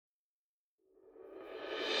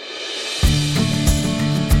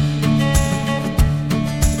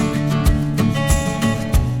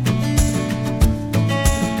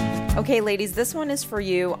Okay, ladies, this one is for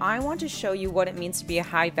you. I want to show you what it means to be a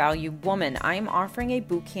high-value woman. I am offering a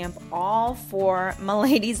boot camp all for my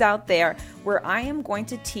ladies out there where I am going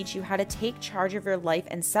to teach you how to take charge of your life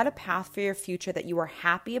and set a path for your future that you are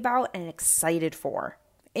happy about and excited for.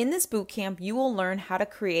 In this boot camp, you will learn how to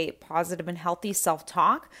create positive and healthy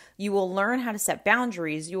self-talk. You will learn how to set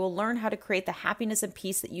boundaries. You will learn how to create the happiness and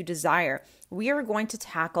peace that you desire. We are going to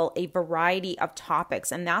tackle a variety of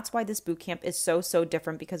topics, and that's why this boot camp is so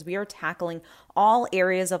different, because we are tackling all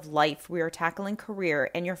areas of life. We are tackling career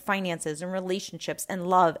and your finances and relationships and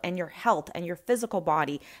love and your health and your physical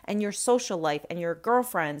body and your social life and your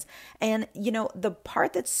girlfriends. And the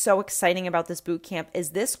part that's so exciting about this boot camp is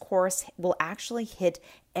this course will actually hit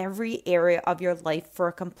every area of your life for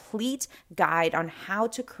a complete guide on how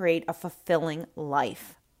to create a fulfilling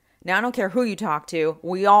life. Now, I don't care who you talk to,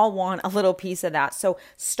 we all want a little piece of that. So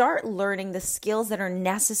start learning the skills that are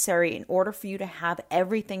necessary in order for you to have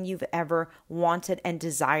everything you've ever wanted and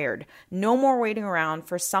desired. No more waiting around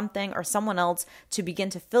for something or someone else to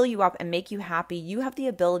begin to fill you up and make you happy. You have the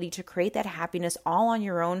ability to create that happiness all on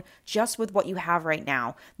your own, just with what you have right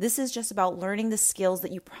now. This is just about learning the skills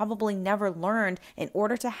that you probably never learned in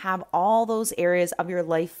order to have all those areas of your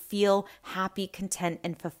life feel happy, content,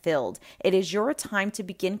 and fulfilled. It is your time to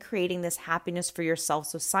begin creating this happiness for yourself.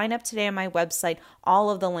 So sign up today on my website. All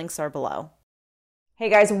of the links are below. Hey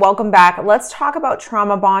guys, welcome back. Let's talk about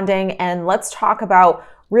trauma bonding, and let's talk about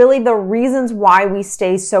really the reasons why we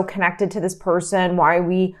stay so connected to this person, why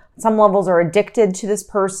we, at some levels, are addicted to this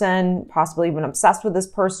person, possibly even obsessed with this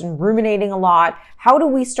person, ruminating a lot. How do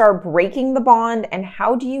we start breaking the bond, and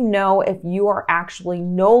how do you know if you are actually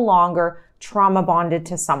no longer trauma bonded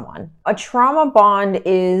to someone? A trauma bond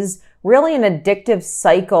is really an addictive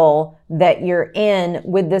cycle that you're in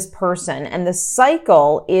with this person. And the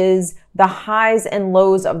cycle is the highs and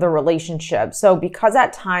lows of the relationship. So because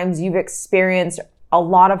at times you've experienced a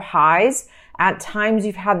lot of highs, at times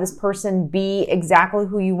you've had this person be exactly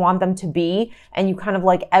who you want them to be, and you kind of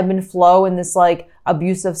like ebb and flow in this like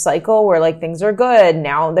abusive cycle where like things are good,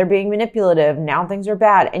 now they're being manipulative, now things are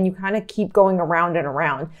bad, and you kind of keep going around and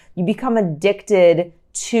around. You become addicted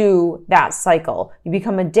to that cycle. You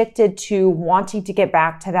become addicted to wanting to get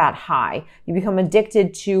back to that high. You become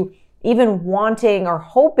addicted to even wanting or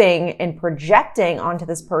hoping and projecting onto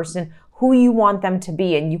this person who you want them to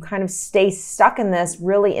be. And you kind of stay stuck in this,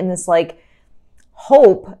 really in this like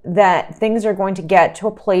hope that things are going to get to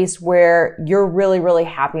a place where you're really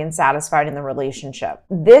happy and satisfied in the relationship.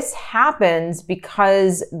 This happens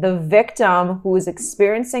because the victim who is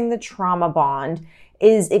experiencing the trauma bond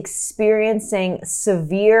is experiencing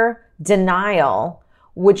severe denial,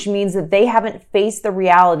 which means that they haven't faced the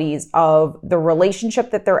realities of the relationship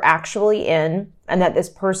that they're actually in, and that this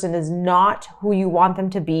person is not who you want them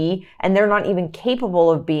to be, and they're not even capable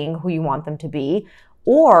of being who you want them to be.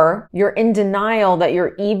 Or you're in denial that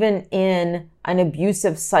you're even in an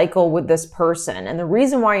abusive cycle with this person. And the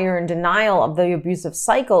reason why you're in denial of the abusive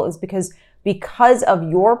cycle is because of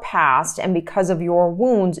your past and because of your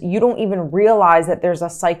wounds, you don't even realize that there's a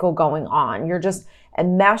cycle going on. You're just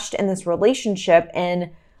enmeshed in this relationship, and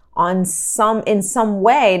in some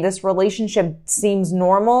way, this relationship seems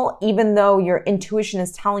normal, even though your intuition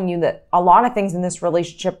is telling you that a lot of things in this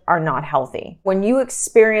relationship are not healthy. When you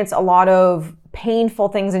experience a lot of painful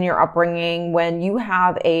things in your upbringing, when you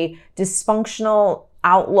have a dysfunctional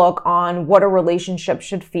outlook on what a relationship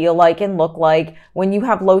should feel like and look like, when you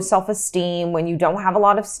have low self-esteem, when you don't have a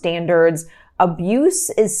lot of standards, abuse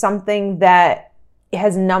is something that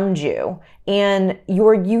has numbed you and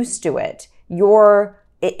you're used to it.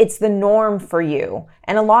 It's the norm for you.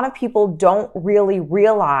 And a lot of people don't really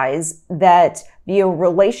realize that the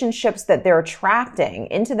relationships that they're attracting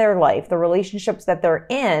into their life, the relationships that they're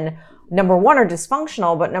in, number one, are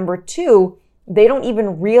dysfunctional, but number two, they don't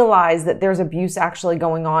even realize that there's abuse actually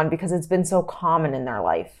going on because it's been so common in their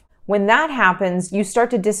life. When that happens, you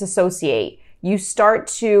start to disassociate. You start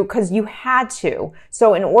to, because you had to.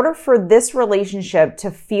 So in order for this relationship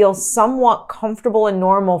to feel somewhat comfortable and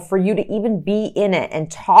normal for you to even be in it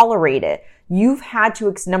and tolerate it, you've had to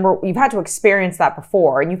experience that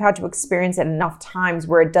before, and you've had to experience it enough times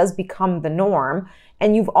where it does become the norm.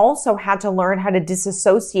 And you've also had to learn how to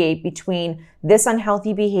disassociate between this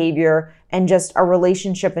unhealthy behavior and just a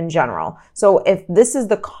relationship in general. So if this is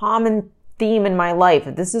the common theme in my life,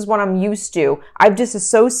 if this is what I'm used to, I've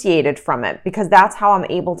disassociated from it because that's how I'm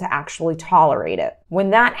able to actually tolerate it. When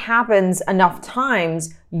that happens enough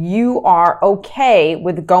times, you are okay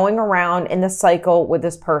with going around in the cycle with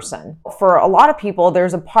this person. For a lot of people,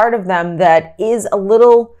 there's a part of them that is a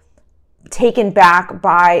little taken back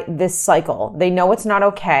by this cycle. They know it's not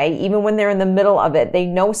okay. Even when they're in the middle of it, they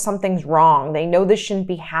know something's wrong. They know this shouldn't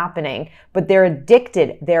be happening, but they're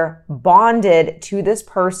addicted. They're bonded to this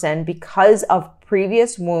person because of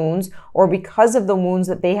previous wounds or because of the wounds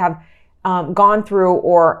that they have gone through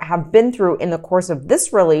or have been through in the course of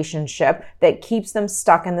this relationship that keeps them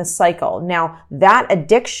stuck in this cycle. Now, that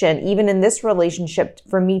addiction, even in this relationship,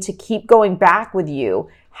 for me to keep going back with you,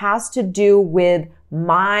 has to do with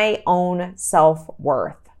my own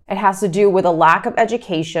self-worth. It has to do with a lack of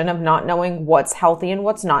education, of not knowing what's healthy and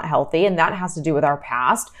what's not healthy, and that has to do with our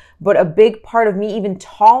past. But a big part of me even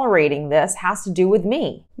tolerating this has to do with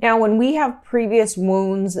me. Now, when we have previous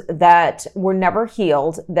wounds that were never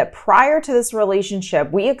healed, that prior to this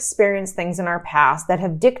relationship, we experienced things in our past that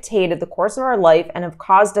have dictated the course of our life and have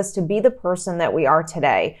caused us to be the person that we are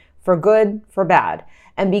today, for good, for bad.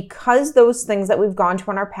 And because those things that we've gone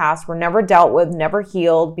to in our past were never dealt with, never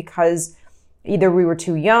healed, because either we were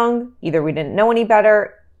too young, either we didn't know any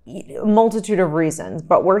better, a multitude of reasons,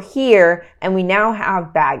 but we're here and we now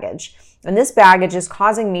have baggage. And this baggage is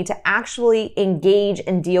causing me to actually engage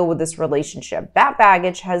and deal with this relationship. That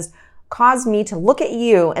baggage has caused me to look at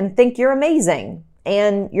you and think you're amazing,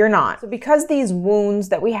 and you're not. So because these wounds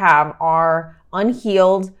that we have are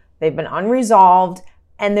unhealed, they've been unresolved,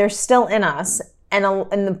 and they're still in us. And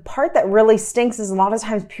the part that really stinks is a lot of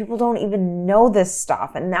times people don't even know this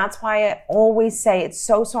stuff. And that's why I always say it's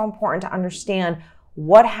so important to understand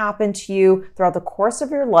what happened to you throughout the course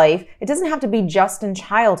of your life. It doesn't have to be just in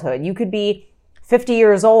childhood. You could be 50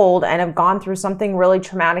 years old and have gone through something really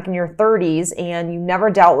traumatic in your 30s and you never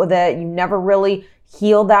dealt with it. You never really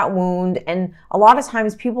healed that wound. And a lot of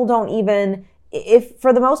times people don't even, if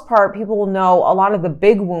for the most part, people will know a lot of the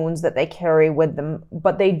big wounds that they carry with them,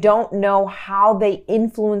 but they don't know how they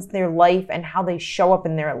influence their life and how they show up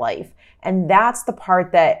in their life. And that's the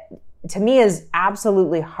part that to me is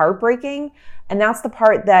absolutely heartbreaking. And that's the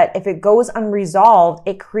part that if it goes unresolved,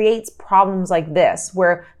 it creates problems like this,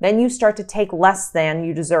 where then you start to take less than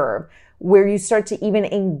you deserve, where you start to even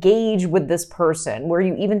engage with this person, where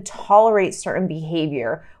you even tolerate certain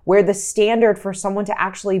behavior, where the standard for someone to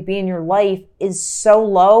actually be in your life is so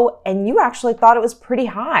low and you actually thought it was pretty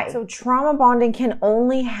high. So trauma bonding can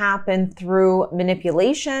only happen through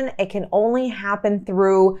manipulation. It can only happen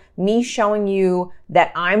through me showing you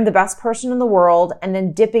that I'm the best person in the world and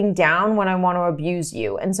then dipping down when I want to abuse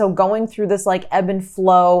you. And so going through this like ebb and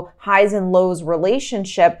flow, highs and lows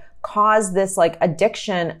relationship cause this like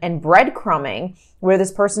addiction and breadcrumbing where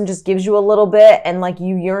this person just gives you a little bit and like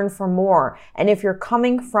you yearn for more. And if you're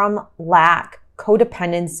coming from lack,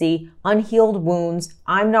 codependency, unhealed wounds,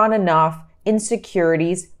 I'm not enough,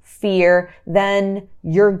 insecurities, fear, then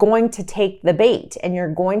you're going to take the bait and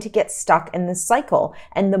you're going to get stuck in this cycle.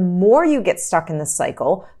 And the more you get stuck in this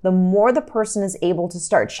cycle, the more the person is able to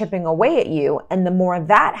start chipping away at you. And the more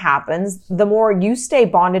that happens, the more you stay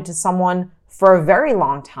bonded to someone for a very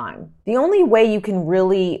long time. The only way you can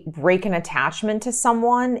really break an attachment to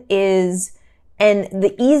someone is, and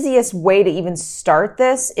the easiest way to even start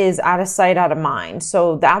this is out of sight, out of mind.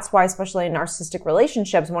 So that's why, especially in narcissistic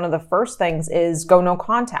relationships, one of the first things is go no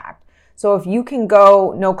contact. So if you can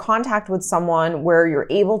go no contact with someone where you're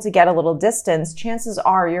able to get a little distance, chances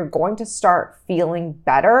are you're going to start feeling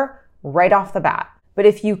better right off the bat. But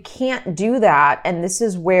if you can't do that, and this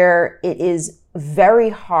is where it is very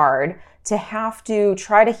hard to have to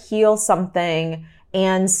try to heal something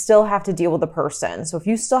and still have to deal with a person. So if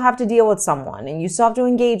you still have to deal with someone and you still have to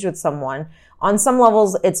engage with someone, on some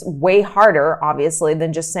levels, it's way harder, obviously,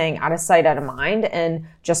 than just saying out of sight, out of mind and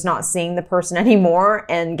just not seeing the person anymore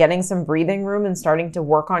and getting some breathing room and starting to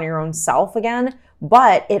work on your own self again.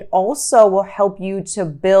 But it also will help you to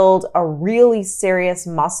build a really serious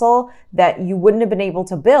muscle that you wouldn't have been able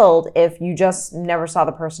to build if you just never saw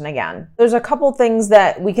the person again. There's a couple things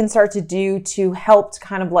that we can start to do to help to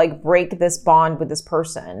kind of like break this bond with this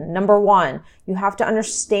person. Number one, you have to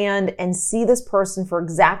understand and see this person for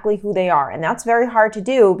exactly who they are. And that's very hard to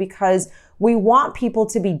do because we want people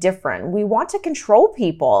to be different. We want to control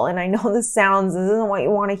people. And I know this isn't what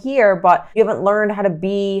you want to hear, but you haven't learned how to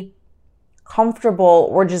be comfortable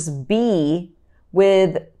or just be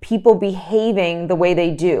with people behaving the way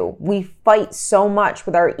they do. We fight so much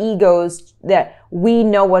with our egos that we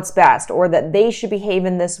know what's best or that they should behave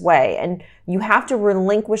in this way. And you have to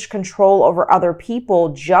relinquish control over other people.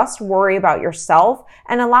 Just worry about yourself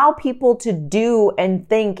and allow people to do and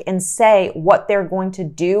think and say what they're going to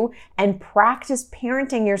do, and practice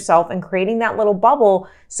parenting yourself and creating that little bubble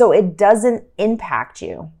so it doesn't impact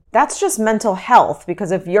you. That's just mental health,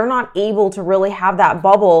 because if you're not able to really have that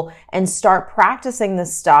bubble and start practicing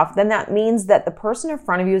this stuff, then that means that the person in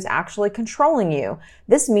front of you is actually controlling you.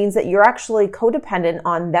 This means that you're actually codependent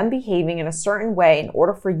on them behaving in a certain way in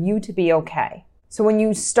order for you to be okay. So when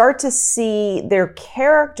you start to see their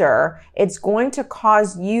character, it's going to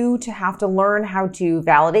cause you to have to learn how to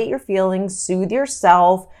validate your feelings, soothe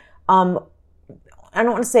yourself, I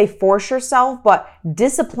don't want to say force yourself, but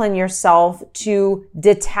discipline yourself to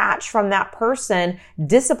detach from that person,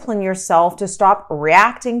 discipline yourself to stop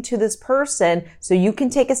reacting to this person so you can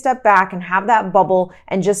take a step back and have that bubble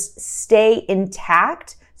and just stay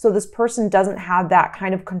intact so this person doesn't have that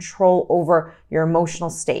kind of control over your emotional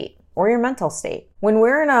state or your mental state. When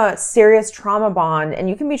we're in a serious trauma bond, and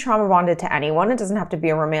you can be trauma bonded to anyone, it doesn't have to be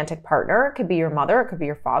a romantic partner, it could be your mother, it could be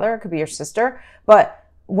your father, it could be your sister, but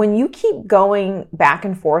when you keep going back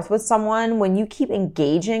and forth with someone, when you keep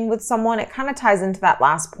engaging with someone, it kind of ties into that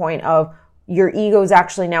last point of your ego is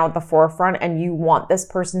actually now at the forefront and you want this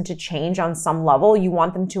person to change on some level. You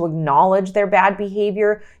want them to acknowledge their bad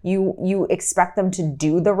behavior. You expect them to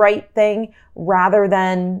do the right thing rather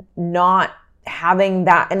than not having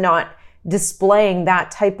that and not displaying that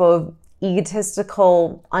type of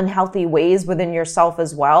egotistical, unhealthy ways within yourself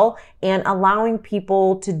as well, and allowing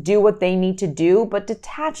people to do what they need to do, but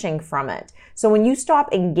detaching from it. So when you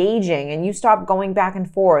stop engaging and you stop going back and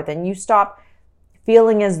forth and you stop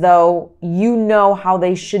feeling as though you know how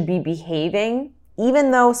they should be behaving,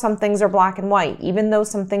 even though some things are black and white, even though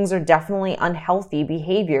some things are definitely unhealthy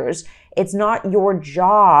behaviors, it's not your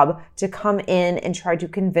job to come in and try to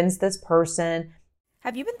convince this person.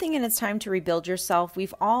 Have you been thinking it's time to rebuild yourself?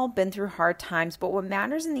 We've all been through hard times, but what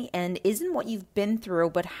matters in the end isn't what you've been through,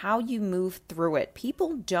 but how you move through it.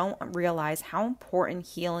 People don't realize how important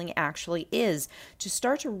healing actually is. To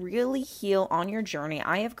start to really heal on your journey,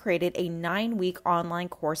 I have created a 9-week online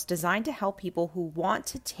course designed to help people who want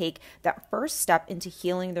to take that first step into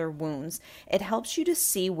healing their wounds. It helps you to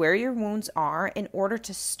see where your wounds are in order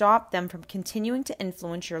to stop them from continuing to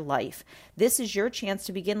influence your life. This is your chance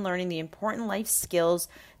to begin learning the important life skills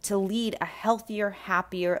to lead a healthier,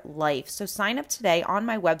 happier life. So sign up today on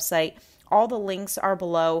my website. All the links are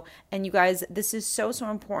below. And you guys, this is so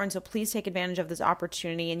important. So please take advantage of this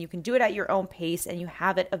opportunity, and you can do it at your own pace, and you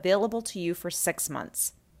have it available to you for 6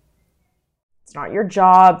 months. It's not your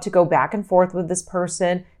job to go back and forth with this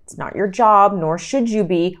person. It's not your job, nor should you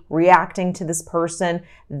be reacting to this person.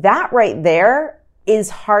 That right there is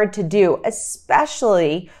hard to do,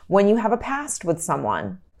 especially when you have a past with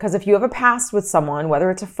someone. Because if you have a past with someone, whether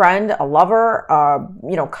it's a friend, a lover,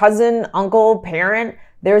 cousin, uncle, parent,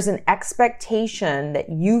 there's an expectation that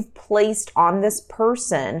you've placed on this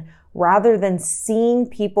person rather than seeing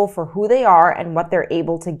people for who they are and what they're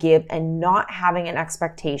able to give and not having an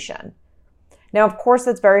expectation. Now, of course,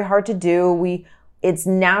 that's very hard to do. It's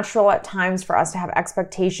natural at times for us to have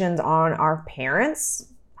expectations on our parents,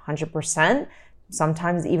 100%.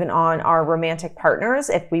 Sometimes even on our romantic partners,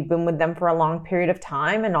 if we've been with them for a long period of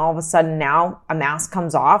time and all of a sudden now a mask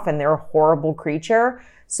comes off and they're a horrible creature.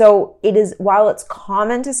 So while it's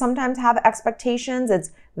common to sometimes have expectations,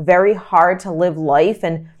 it's very hard to live life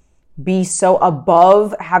and be so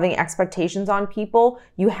above having expectations on people.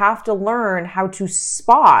 You have to learn how to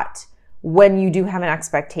spot when you do have an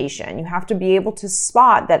expectation. You have to be able to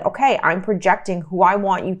spot that, okay, I'm projecting who I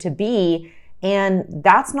want you to be, and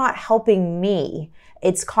that's not helping me.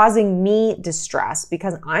 It's causing me distress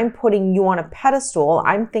because I'm putting you on a pedestal.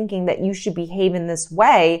 I'm thinking that you should behave in this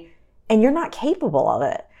way, and you're not capable of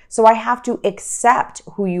it. So I have to accept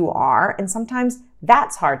who you are, and sometimes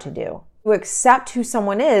that's hard to do. To accept who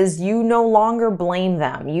someone is, you no longer blame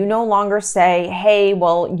them. You no longer say, hey,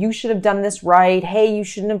 well, you should have done this right. Hey, you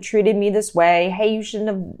shouldn't have treated me this way. Hey, you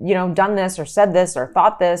shouldn't have, done this or said this or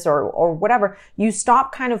thought this or whatever. You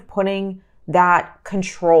stop kind of putting that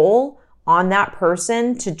control on that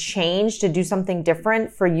person to change, to do something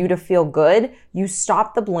different for you to feel good. You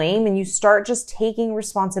stop the blame and you start just taking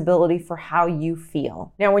responsibility for how you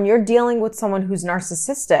feel. Now, when you're dealing with someone who's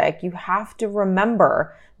narcissistic, you have to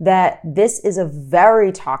remember that this is a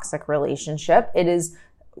very toxic relationship. It is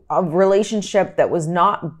a relationship that was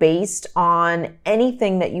not based on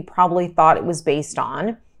anything that you probably thought it was based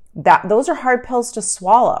on. Those are hard pills to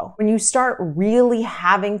swallow. When you start really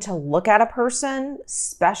having to look at a person,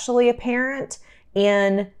 especially a parent,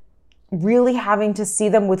 and really having to see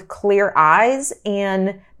them with clear eyes,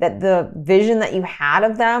 and that the vision that you had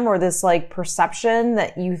of them, or this perception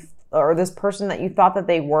or this person that you thought that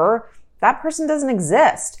they were, that person doesn't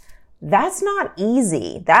exist. That's not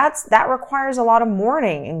easy. That requires a lot of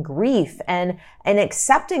mourning and grief, and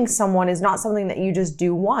accepting someone is not something that you just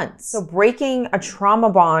do once. So breaking a trauma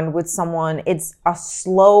bond with someone, it's a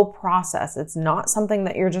slow process. It's not something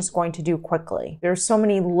that you're just going to do quickly. There's so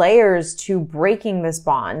many layers to breaking this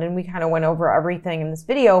bond, and we kind of went over everything in this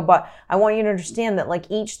video, but I want you to understand that like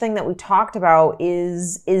each thing that we talked about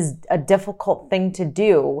is a difficult thing to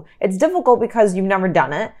do. It's difficult because you've never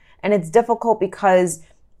done it, and it's difficult because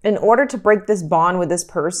in order to break this bond with this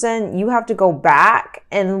person, you have to go back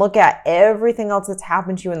and look at everything else that's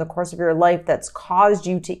happened to you in the course of your life that's caused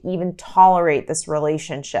you to even tolerate this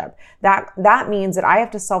relationship. That means that I have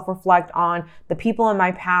to self-reflect on the people in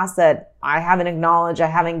my past that I haven't acknowledged, I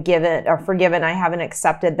haven't given or forgiven, I haven't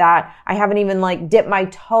accepted that. I haven't even like dipped my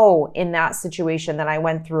toe in that situation that I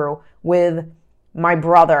went through with my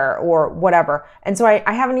brother or whatever. And so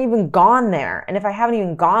I haven't even gone there. And if I haven't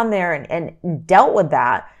even gone there and dealt with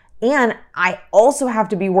that, and I also have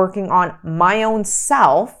to be working on my own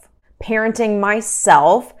self, parenting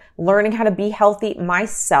myself, learning how to be healthy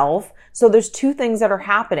myself. So there's two things that are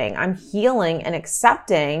happening. I'm healing and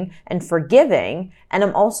accepting and forgiving, and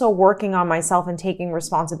I'm also working on myself and taking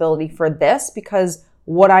responsibility for this, because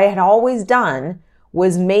what I had always done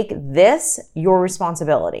was make this your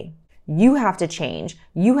responsibility. You have to change.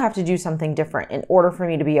 You have to do something different in order for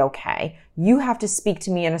me to be okay. You have to speak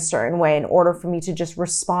to me in a certain way in order for me to just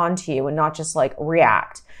respond to you and not just like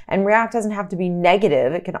react. And react doesn't have to be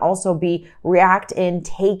negative. It can also be react in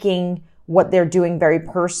taking what they're doing very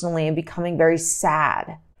personally and becoming very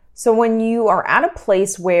sad. So when you are at a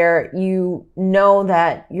place where you know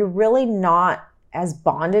that you're really not as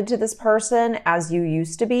bonded to this person as you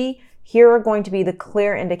used to be, here are going to be the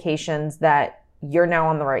clear indications that you're now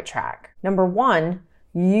on the right track. Number one,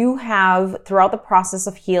 you have, throughout the process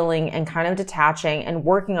of healing and kind of detaching and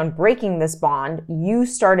working on breaking this bond, you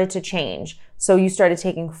started to change. So you started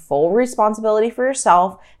taking full responsibility for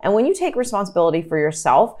yourself. And when you take responsibility for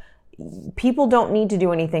yourself, people don't need to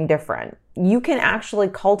do anything different. You can actually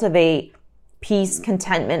cultivate peace,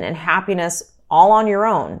 contentment, and happiness all on your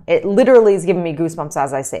own. It literally is giving me goosebumps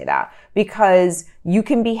as I say that, because you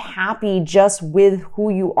can be happy just with who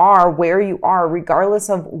you are, where you are, regardless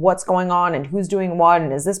of what's going on and who's doing what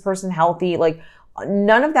and is this person healthy. Like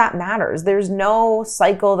none of that matters. There's no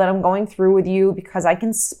cycle that I'm going through with you because I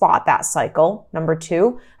can spot that cycle. Number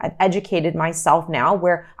two, I've educated myself now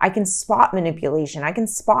where I can spot manipulation. I can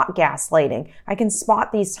spot gaslighting. I can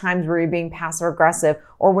spot these times where you're being passive aggressive,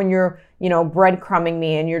 or when you're, breadcrumbing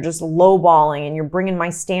me and you're just lowballing and you're bringing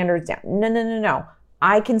my standards down. No.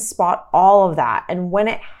 I can spot all of that. And when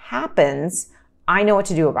it happens, I know what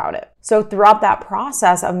to do about it. So throughout that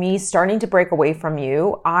process of me starting to break away from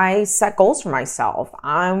you, I set goals for myself.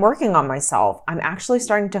 I'm working on myself. I'm actually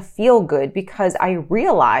starting to feel good because I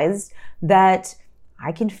realized that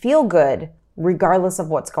I can feel good regardless of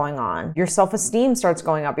what's going on. Your self-esteem starts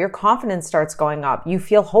going up. Your confidence starts going up. You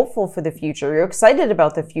feel hopeful for the future. You're excited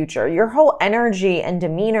about the future. Your whole energy and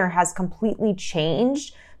demeanor has completely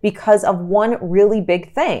changed because of one really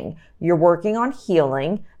big thing. You're working on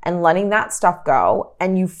healing and letting that stuff go,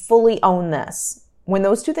 and you fully own this. When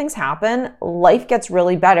those two things happen, life gets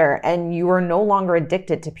really better and you are no longer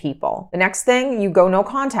addicted to people. The next thing, you go no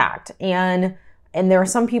contact. And there are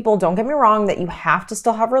some people, don't get me wrong, that you have to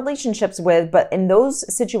still have relationships with, but in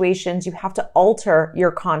those situations, you have to alter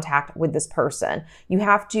your contact with this person. You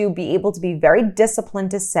have to be able to be very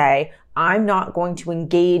disciplined to say, I'm not going to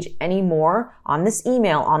engage anymore on this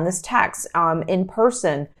email, on this text, in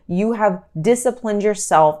person. You have disciplined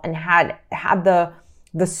yourself and had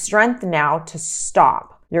the strength now to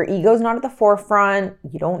stop. Your ego's not at the forefront.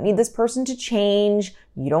 You don't need this person to change.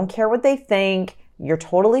 You don't care what they think. You're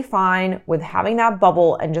totally fine with having that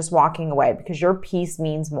bubble and just walking away because your peace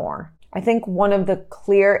means more. I think one of the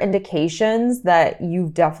clear indications that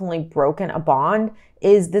you've definitely broken a bond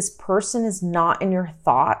is this person is not in your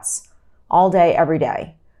thoughts all day, every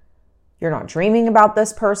day. You're not dreaming about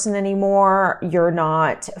this person anymore. You're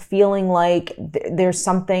not feeling like there's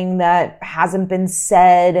something that hasn't been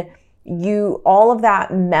said. All of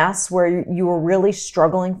that mess where you were really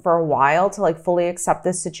struggling for a while to like fully accept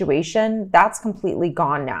this situation, that's completely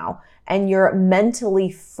gone now. And you're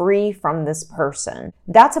mentally free from this person.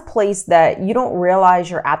 That's a place that you don't realize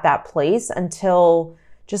you're at that place until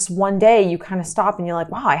just one day you kind of stop and you're like,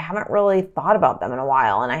 wow, I haven't really thought about them in a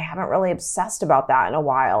while. And I haven't really obsessed about that in a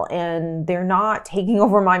while. And they're not taking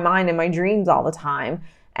over my mind and my dreams all the time.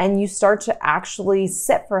 And you start to actually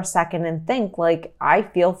sit for a second and think like, I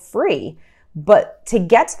feel free. But to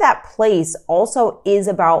get to that place also is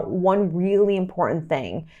about one really important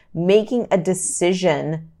thing, making a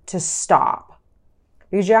decision to stop.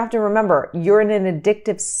 because you have to remember, you're in an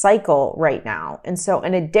addictive cycle right now. And so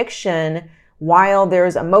an addiction, while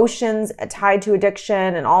there's emotions tied to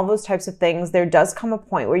addiction and all those types of things, there does come a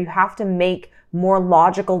point where you have to make more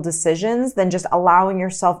logical decisions than just allowing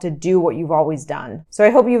yourself to do what you've always done. So I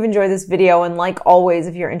hope you've enjoyed this video. And like always,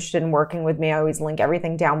 if you're interested in working with me, I always link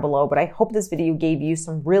everything down below. But I hope this video gave you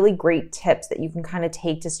some really great tips that you can kind of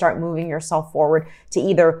take to start moving yourself forward to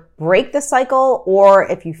either break the cycle, or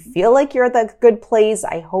if you feel like you're at that good place,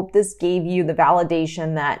 I hope this gave you the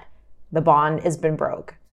validation that the bond has been broke.